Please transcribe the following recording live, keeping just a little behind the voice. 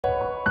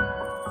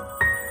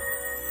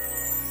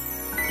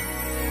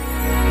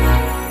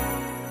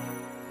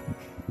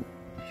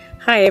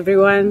Hi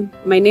everyone,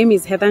 my name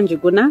is Heather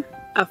Njuguna,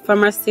 a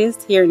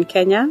pharmacist here in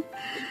Kenya.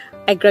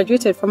 I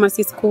graduated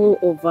pharmacy school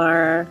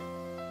over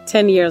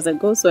 10 years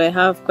ago, so I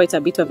have quite a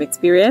bit of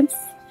experience.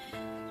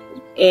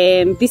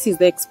 And this is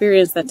the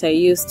experience that I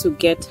use to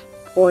get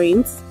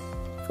points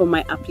for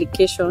my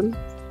application,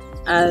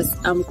 as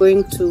I'm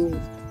going to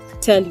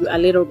tell you a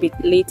little bit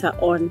later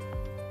on.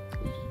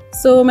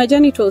 So my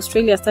journey to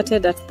Australia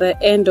started at the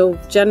end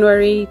of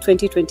January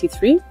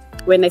 2023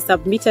 when I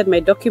submitted my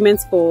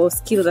documents for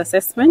skills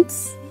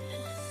assessments.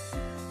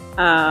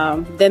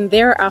 Then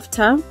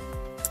thereafter,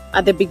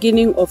 at the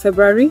beginning of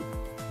February,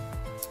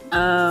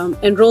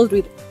 enrolled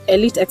with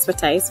Elite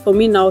Expertise for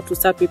me now to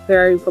start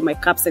preparing for my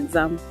KAPS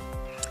exam,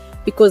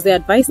 because they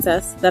advised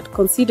us that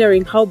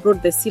considering how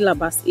broad the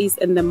syllabus is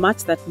and the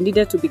much that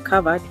needed to be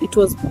covered, it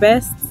was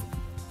best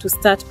to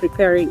start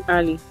preparing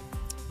early.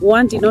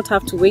 One did not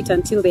have to wait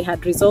until they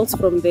had results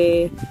from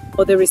the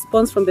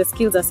response from the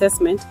skills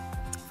assessment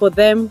for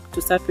them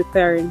to start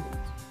preparing.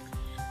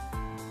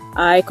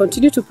 I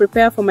continued to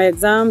prepare for my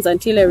exams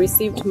until I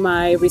received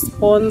my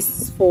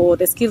response for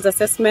the skills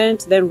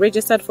assessment, then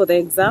registered for the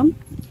exam,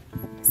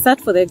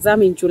 sat for the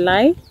exam in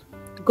July,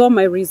 got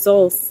my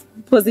results,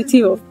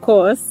 positive of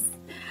course,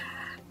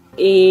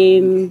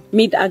 in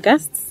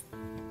mid-August.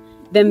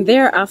 Then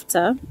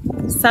thereafter,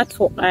 sat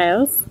for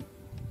IELTS,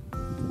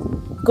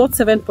 got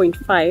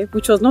 7.5,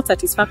 which was not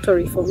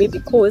satisfactory for me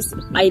because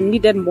I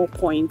needed more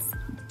points.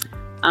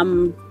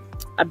 I'm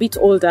a bit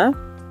older,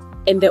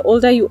 and the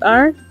older you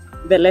are,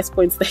 the less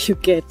points that you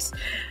get.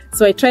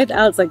 So I tried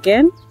IELTS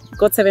again,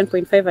 got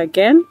 7.5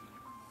 again,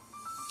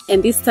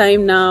 and this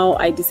time now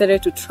I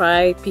decided to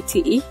try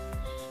PTE.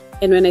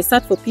 And when I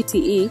sat for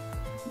PTE,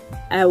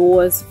 I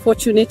was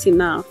fortunate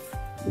enough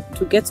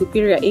to get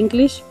Superior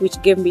English,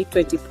 which gave me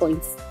 20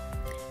 points.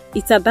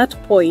 It's at that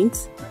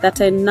point that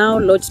I now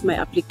lodged my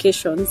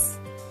applications,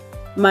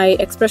 my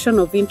expression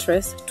of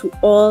interest, to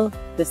all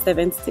the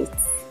 7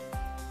 states.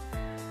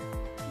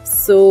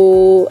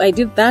 So I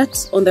did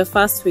that on the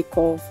first week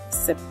of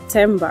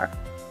September.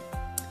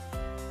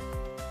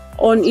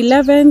 On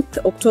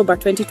 11th October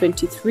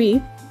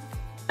 2023,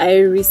 I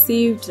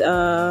received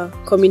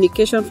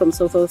communication from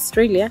South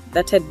Australia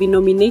that had been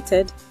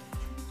nominated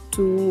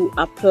to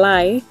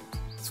apply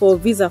for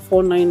Visa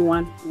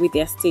 491 with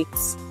their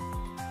states.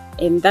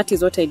 And that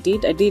is what I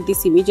did. I did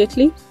this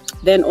immediately.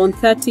 Then on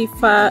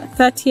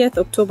 30th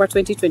October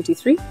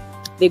 2023,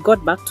 they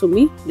got back to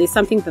me. There's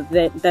something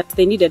that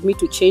they needed me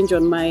to change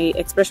on my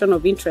expression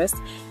of interest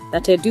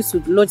that I used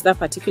to lodge that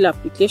particular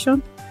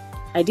application.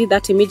 I did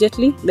that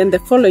immediately. Then the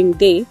following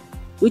day,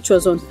 which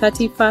was on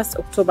 31st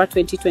October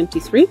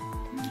 2023,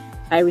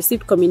 I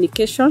received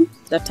communication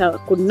that I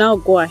could now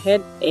go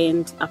ahead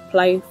and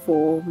apply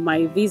for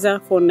my Visa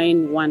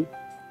 491.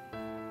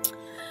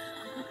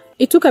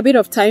 It took a bit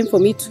of time for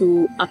me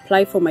to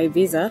apply for my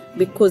visa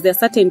because there are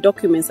certain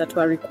documents that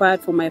were required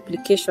for my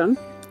application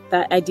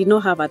that I did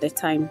not have at the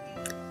time.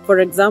 For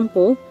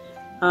example,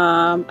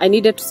 I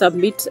needed to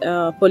submit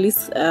a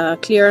police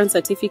clearance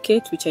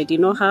certificate, which I did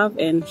not have,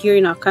 and here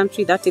in our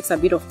country that takes a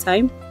bit of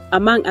time,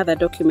 among other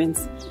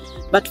documents.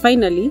 But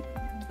finally,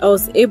 I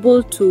was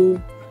able to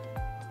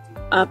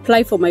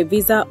apply for my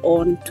visa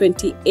on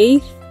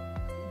 28th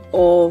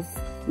of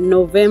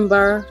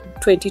November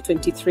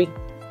 2023.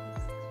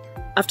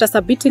 After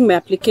submitting my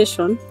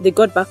application, they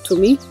got back to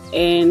me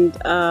and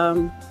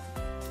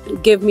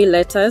gave me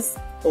letters,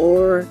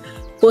 or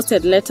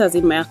posted letters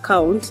in my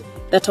account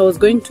that I was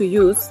going to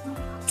use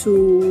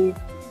to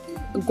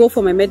go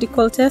for my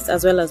medical test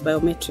as well as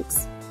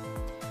biometrics.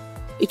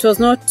 It was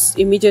not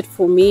immediate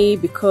for me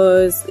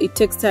because it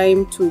takes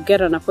time to get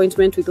an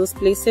appointment with those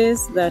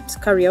places that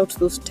carry out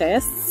those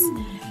tests.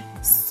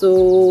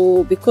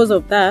 So because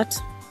of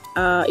that,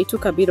 it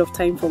took a bit of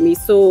time for me.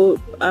 So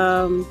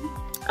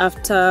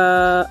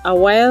after a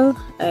while,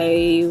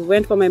 I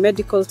went for my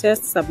medical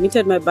test,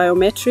 submitted my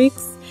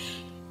biometrics.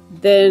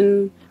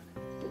 Then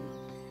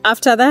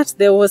after that,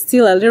 there was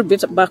still a little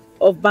bit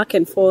of back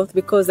and forth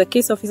because the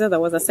case officer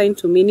that was assigned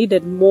to me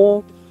needed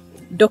more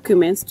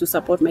documents to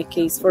support my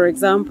case. For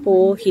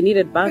example, he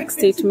needed bank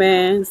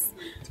statements.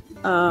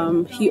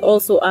 He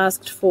also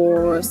asked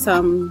for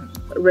some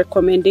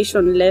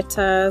recommendation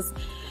letters.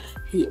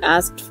 He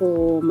asked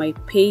for my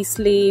pay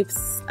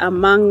slips,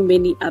 among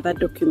many other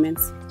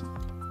documents.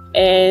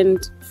 And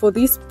for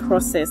this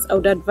process, I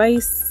would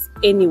advise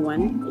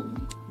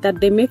anyone that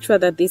they make sure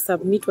that they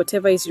submit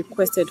whatever is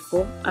requested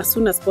for as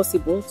soon as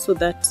possible so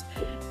that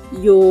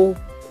your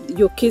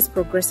case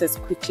progresses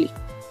quickly.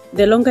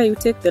 The longer you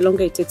take, the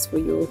longer it takes for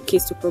your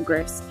case to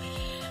progress.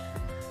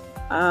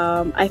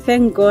 I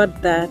thank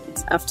God that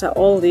after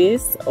all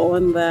this,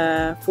 on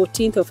the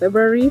 14th of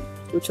February,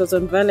 which was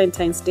on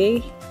Valentine's Day,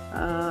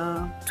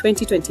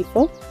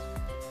 2024,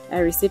 I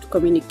received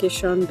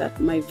communication that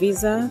my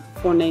Visa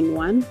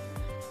 491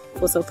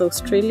 for South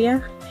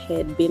Australia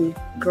had been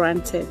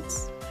granted.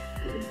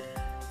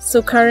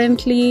 So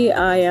currently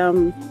I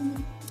am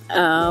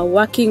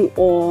working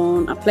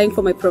on applying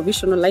for my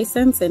provisional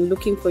license and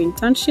looking for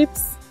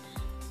internships,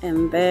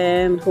 and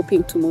then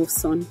hoping to move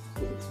soon.